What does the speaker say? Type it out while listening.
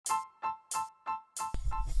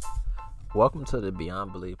Welcome to the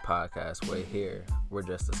Beyond Belief podcast, where here we're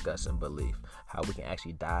just discussing belief, how we can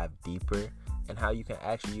actually dive deeper, and how you can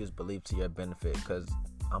actually use belief to your benefit. Because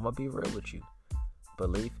I'm going to be real with you.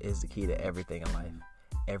 Belief is the key to everything in life.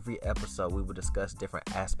 Every episode, we will discuss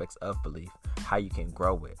different aspects of belief, how you can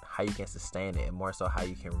grow it, how you can sustain it, and more so how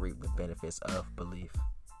you can reap the benefits of belief.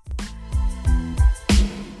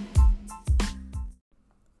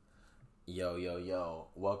 Yo.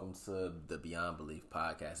 Welcome to the Beyond Belief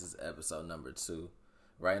podcast. This is episode number 2.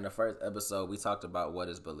 Right, in the first episode, we talked about what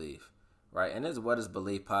is belief. Right, and this What is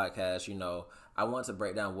Belief podcast, I want to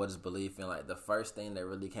break down what is belief. And the first thing that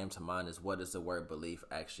really came to mind is what does the word belief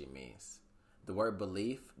actually means. The word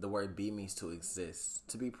belief, the word be means to exist,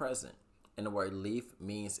 to be present. And the word leaf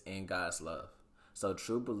means in God's love. So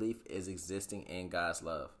true belief is existing in God's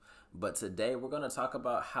love. But today we're going to talk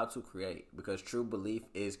about how to create, because true belief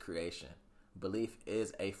is creation. Belief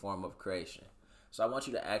is a form of creation. So I want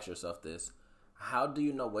you to ask yourself this. How do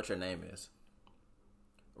you know what your name is?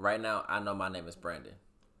 Right now, I know my name is Brandon.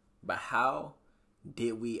 But how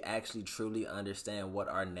did we actually truly understand what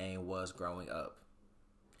our name was growing up?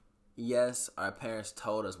 Yes, our parents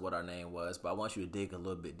told us what our name was, but I want you to dig a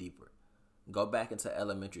little bit deeper. Go back into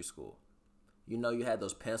elementary school. You had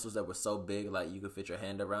those pencils that were so big, like you could fit your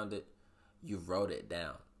hand around it. You wrote it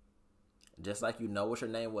down. Just like you know what your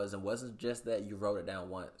name was, and wasn't just that you wrote it down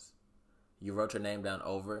once. You wrote your name down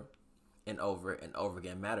over and over and over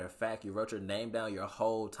again. Matter of fact, you wrote your name down your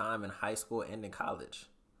whole time in high school and in college.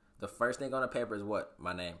 The first thing on the paper is what?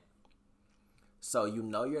 My name. So you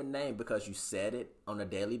know your name because you said it on a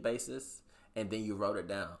daily basis, and then you wrote it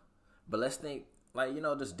down. But let's think,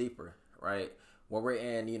 just deeper, right? When we're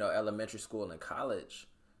in, elementary school and college,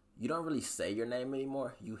 you don't really say your name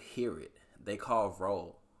anymore. You hear it. They call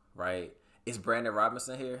roll, right? Is Brandon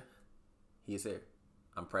Robinson here? He's here.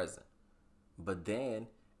 I'm present. But then,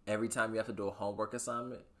 every time you have to do a homework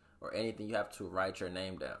assignment or anything, you have to write your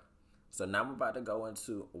name down. So now we're about to go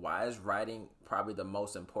into why is writing probably the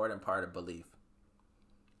most important part of belief.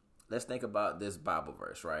 Let's think about this Bible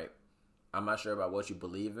verse, right? I'm not sure about what you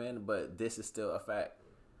believe in, but this is still a fact.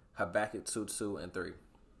 Habakkuk 2:2 and 3.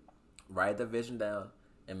 Write the vision down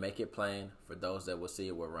and make it plain for those that will see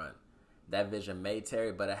it will run. That vision may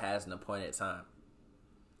tarry, but it has an appointed time.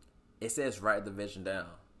 It says write the vision down.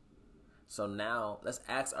 So now let's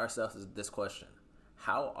ask ourselves this question.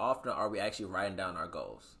 How often are we actually writing down our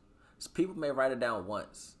goals? So people may write it down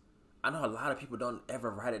once. I know a lot of people don't ever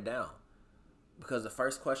write it down, because the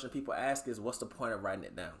first question people ask is, what's the point of writing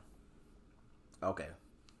it down? Okay,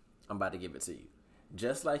 I'm about to give it to you.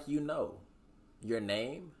 Just like you know your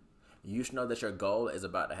name, you should know that your goal is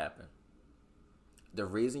about to happen. The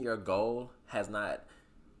reason your goal has not,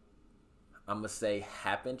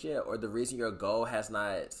 happened yet, or the reason your goal has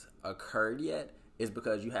not occurred yet, is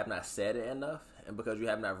because you have not said it enough and because you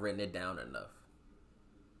have not written it down enough.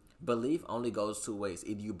 Belief only goes 2 ways.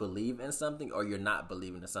 Either you believe in something or you're not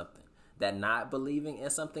believing in something. That not believing in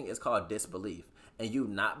something is called disbelief. And you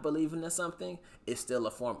not believing in something is still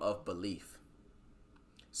a form of belief.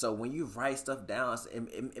 So when you write stuff down,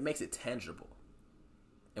 it makes it tangible.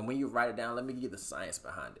 And when you write it down, let me give you the science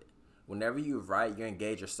behind it. Whenever you write, you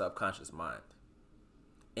engage your subconscious mind.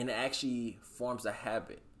 And it actually forms a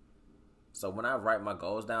habit. So when I write my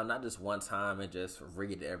goals down, not just one time and just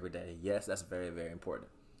read it every day. Yes, that's very, very important.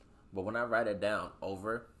 But when I write it down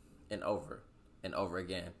over and over and over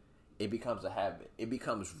again, it becomes a habit. It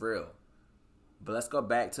becomes real. But let's go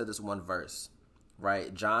back to this one verse,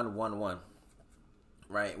 right? John 1:1.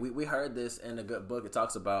 Right, we heard this in a good book. It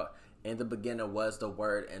talks about, in the beginning was the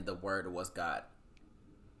Word, and the Word was God.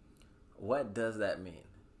 What does that mean?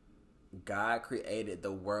 God created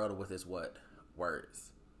the world with his what?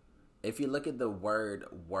 Words. If you look at the word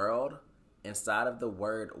world, inside of the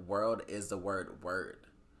word world is the word word.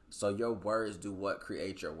 So your words do what?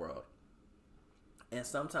 Create your world. And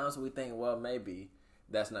sometimes we think, well, maybe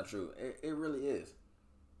that's not true. It really is.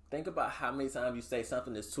 Think about how many times you say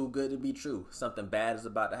something is too good to be true. Something bad is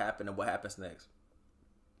about to happen, and what happens next?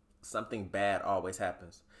 Something bad always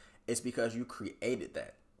happens. It's because you created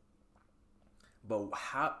that. But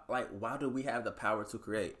why do we have the power to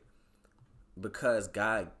create? Because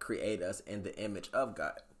God created us in the image of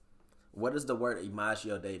God. What does the word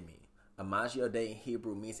Imagio Dei mean? Imagio Dei in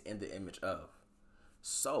Hebrew means in the image of.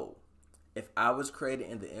 So, if I was created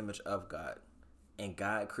in the image of God, and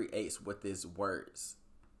God creates with his words,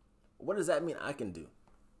 what does that mean I can do?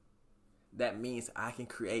 That means I can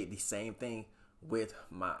create the same thing with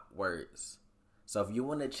my words. So if you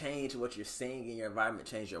want to change what you're seeing in your environment,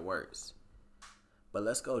 change your words. But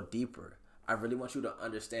let's go deeper. I really want you to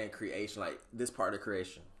understand creation, like this part of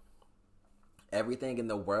creation. Everything in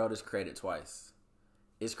the world is created twice.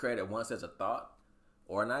 It's created once as a thought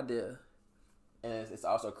or an idea, and it's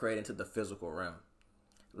also created into the physical realm.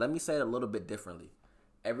 Let me say it a little bit differently.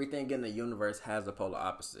 Everything in the universe has a polar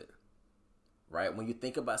opposite, right? When you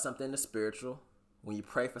think about something in the spiritual, when you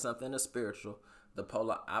pray for something in the spiritual, the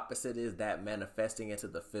polar opposite is that manifesting into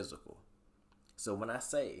the physical. So when I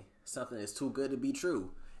say something is too good to be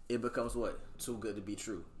true, it becomes what? Too good to be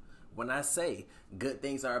true. When I say good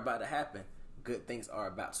things are about to happen, good things are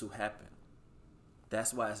about to happen.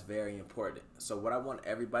 That's why it's very important. So what I want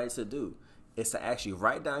everybody to do is to actually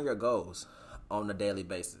write down your goals on a daily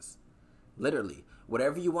basis. Literally,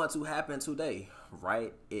 whatever you want to happen today,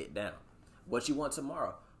 write it down. What you want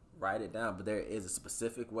tomorrow, write it down. But there is a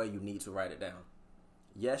specific way you need to write it down.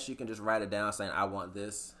 Yes, you can just write it down saying, I want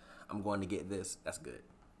this, I'm going to get this. That's good.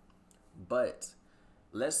 But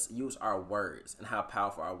let's use our words and how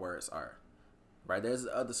powerful our words are. Right? There's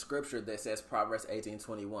other scripture that says Proverbs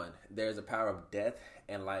 18:21. There's a power of death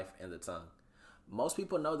and life in the tongue. Most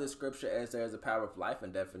people know this scripture as there's a power of life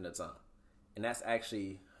and death in the tongue. And that's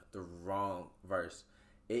actually the wrong verse.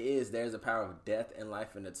 It is there's a power of death and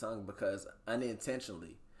life in the tongue because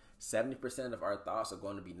unintentionally, 70% of our thoughts are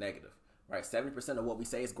going to be negative. Right? 70% of what we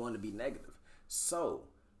say is going to be negative. So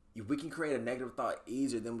we can create a negative thought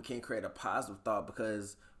easier than we can create a positive thought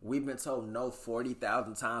because we've been told no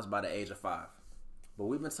 40,000 times by the age of 5. But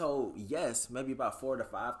we've been told yes maybe about 4,000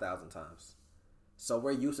 to 5,000 times. So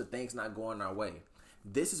we're used to things not going our way.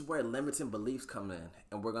 This is where limiting beliefs come in,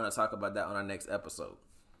 and we're going to talk about that on our next episode.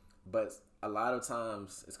 But a lot of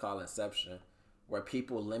times it's called inception, where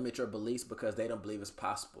people limit your beliefs because they don't believe it's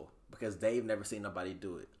possible, because they've never seen nobody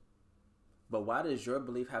do it. But why does your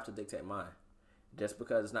belief have to dictate mine? Just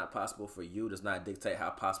because it's not possible for you does not dictate how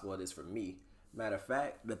possible it is for me. Matter of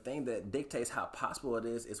fact, the thing that dictates how possible it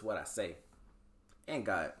is what I say. And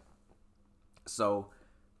God. So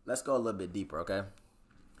let's go a little bit deeper, okay?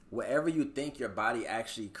 Whatever you think your body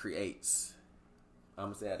actually creates. I'm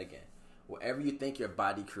going to say that again. Whatever you think your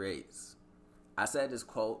body creates. I said this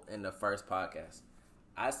quote in the first podcast.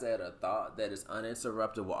 I said a thought that is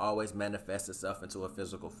uninterrupted will always manifest itself into a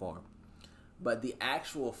physical form. But the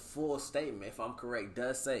actual full statement, if I'm correct,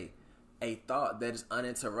 does say a thought that is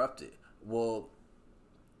uninterrupted will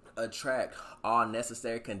attract all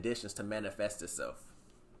necessary conditions to manifest itself.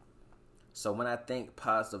 So when I think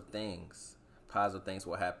positive things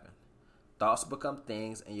will happen. Thoughts become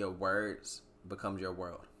things and your words become your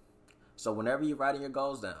world. So whenever you're writing your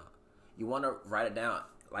goals down, you want to write it down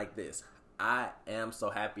like this. I am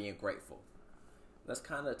so happy and grateful. Let's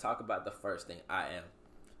kind of talk about the first thing, I am.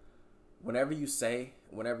 Whenever you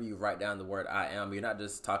write down the word I am, you're not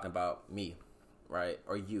just talking about me, right?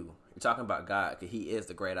 Or you. You're talking about God because he is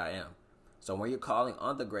the great I am. So when you're calling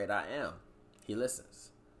on the great I am, he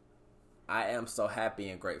listens. I am so happy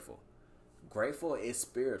and grateful. Grateful is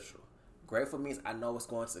spiritual. Grateful means I know what's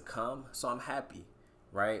going to come, so I'm happy,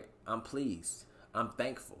 right? I'm pleased. I'm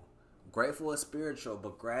thankful. Grateful is spiritual,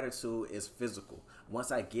 but gratitude is physical.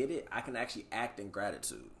 Once I get it, I can actually act in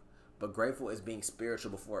gratitude. But grateful is being spiritual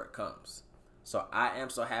before it comes. So I am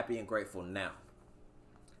so happy and grateful now.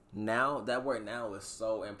 Now, that word now is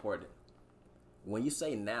so important. When you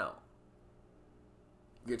say now,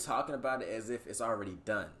 you're talking about it as if it's already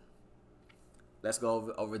done. Let's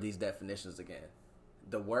go over these definitions again.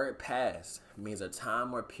 The word past means a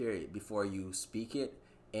time or period before you speak it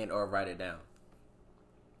and or write it down.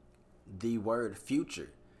 The word future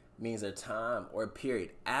means a time or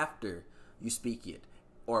period after you speak it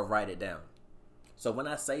or write it down. So when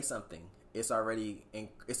I say something, it's already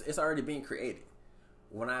being created.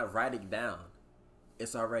 When I write it down,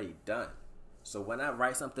 it's already done. So when I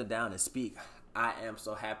write something down and speak, I am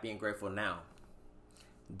so happy and grateful now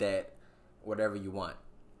that whatever you want.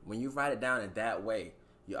 When you write it down in that way,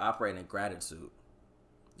 you operate in gratitude.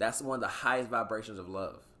 That's one of the highest vibrations of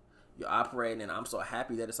love. You're operating and I'm so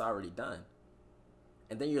happy that it's already done.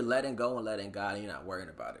 And then you're letting go and letting God and you're not worrying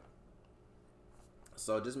about it.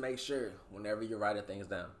 So just make sure whenever you're writing things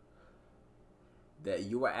down that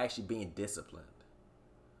you are actually being disciplined.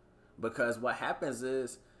 Because what happens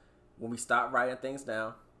is when we stop writing things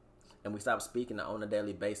down and we stop speaking on a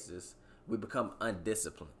daily basis, we become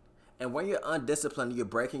undisciplined. And when you're undisciplined, you're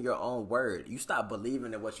breaking your own word. You stop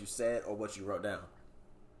believing in what you said or what you wrote down.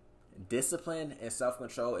 Discipline and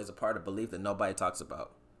self-control is a part of belief that nobody talks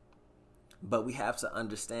about. But we have to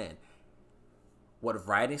understand what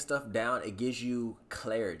writing stuff down, it gives you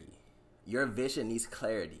clarity. Your vision needs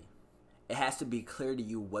clarity. It has to be clear to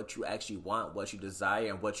you what you actually want, what you desire,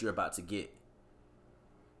 and what you're about to get.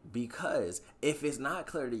 Because if it's not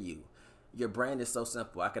clear to you, your brain is so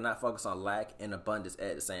simple. I cannot focus on lack and abundance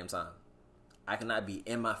at the same time. I cannot be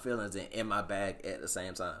in my feelings and in my bag at the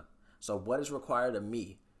same time. So what is required of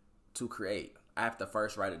me to create? I have to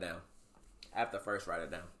first write it down.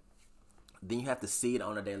 Then you have to see it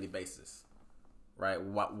on a daily basis, right?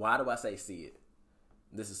 Why do I say see it?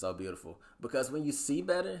 This is so beautiful. Because when you see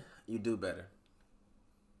better, you do better.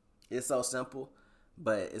 It's so simple,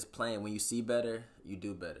 but it's plain. When you see better, you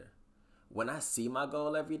do better. When I see my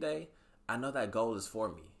goal every day, I know that goal is for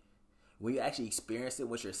me. When you actually experience it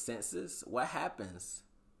with your senses, what happens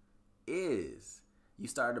is you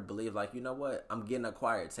start to believe like, you know what? I'm getting an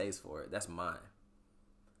acquired taste for it. That's mine.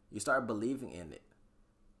 You start believing in it.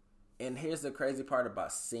 And here's the crazy part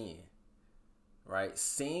about seeing, right?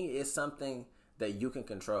 Seeing is something that you can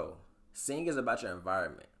control. Seeing is about your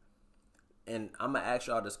environment. And I'm going to ask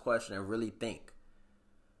y'all this question and really think.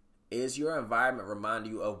 Is your environment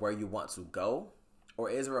reminding you of where you want to go?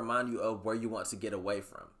 Or is it reminding you of where you want to get away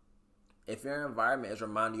from? If your environment is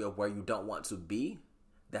reminding you of where you don't want to be,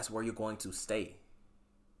 that's where you're going to stay.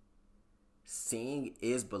 Seeing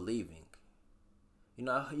is believing. You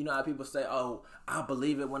know how people say, oh, I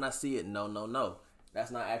believe it when I see it. No.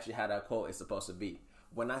 That's not actually how that quote is supposed to be.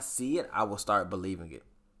 When I see it, I will start believing it.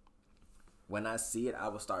 When I see it, I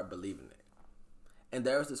will start believing it. And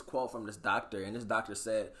there was this quote from this doctor, and this doctor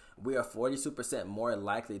said, we are 42% more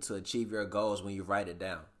likely to achieve your goals when you write it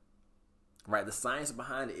down. Right? The science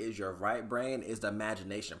behind it is your right brain is the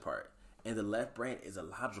imagination part, and the left brain is the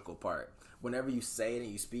logical part. Whenever you say it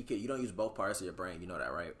and you speak it, you don't use both parts of your brain. You know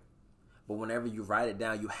that, right? But whenever you write it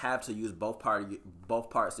down, you have to use both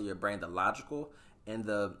parts of your brain, the logical and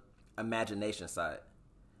the imagination side.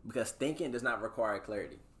 Because thinking does not require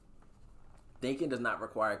clarity. But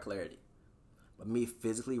me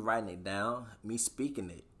physically writing it down, me speaking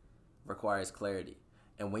it, requires clarity.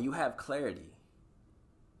 And when you have clarity,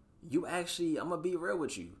 I'm going to be real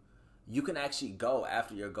with you. You can actually go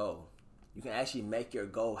after your goal. You can actually make your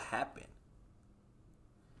goal happen.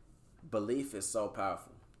 Belief is so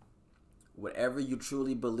powerful. Whatever you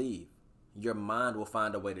truly believe, your mind will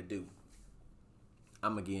find a way to do.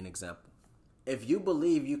 I'm going to give you an example. If you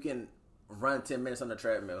believe you can run 10 minutes on the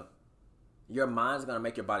treadmill, your mind's going to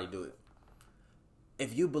make your body do it.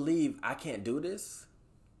 If you believe I can't do this,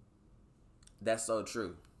 that's so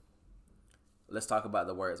true. Let's talk about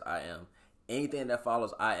the words I am. Anything that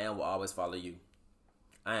follows I am will always follow you.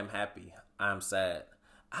 I am happy. I am sad.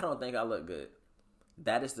 I don't think I look good.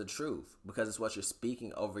 That is the truth because it's what you're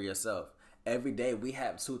speaking over yourself. Every day we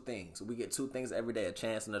have two things. We get two things every day, a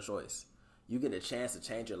chance and a choice. You get a chance to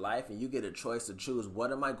change your life and you get a choice to choose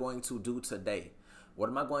what am I going to do today? What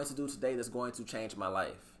am I going to do today that's going to change my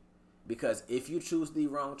life? Because if you choose the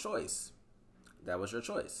wrong choice, that was your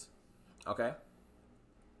choice. Okay?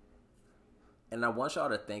 And I want y'all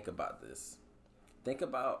to think about this. Think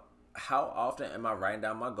about how often am I writing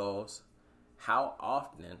down my goals? How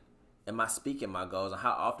often am I speaking my goals? And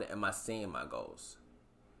how often am I seeing my goals?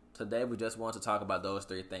 Today, we just want to talk about those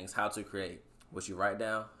three things. How to create what you write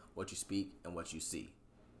down, what you speak, and what you see.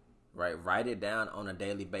 Right? Write it down on a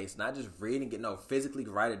daily basis. Not just reading it. No, physically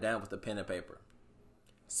write it down with a pen and paper.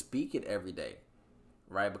 Speak it every day.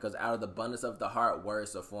 Right? Because out of the abundance of the heart,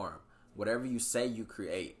 words are formed. Whatever you say, you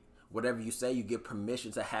create. Whatever you say, you give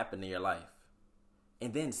permission to happen in your life.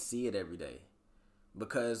 And then see it every day.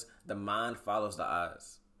 Because the mind follows the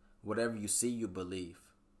eyes. Whatever you see, you believe.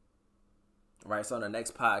 Right? So on the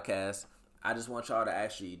next podcast, I just want y'all to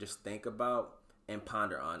actually just think about and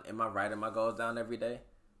ponder on, am I writing my goals down every day?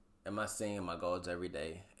 Am I seeing my goals every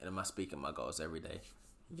day? And am I speaking my goals every day?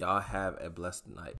 Y'all have a blessed night.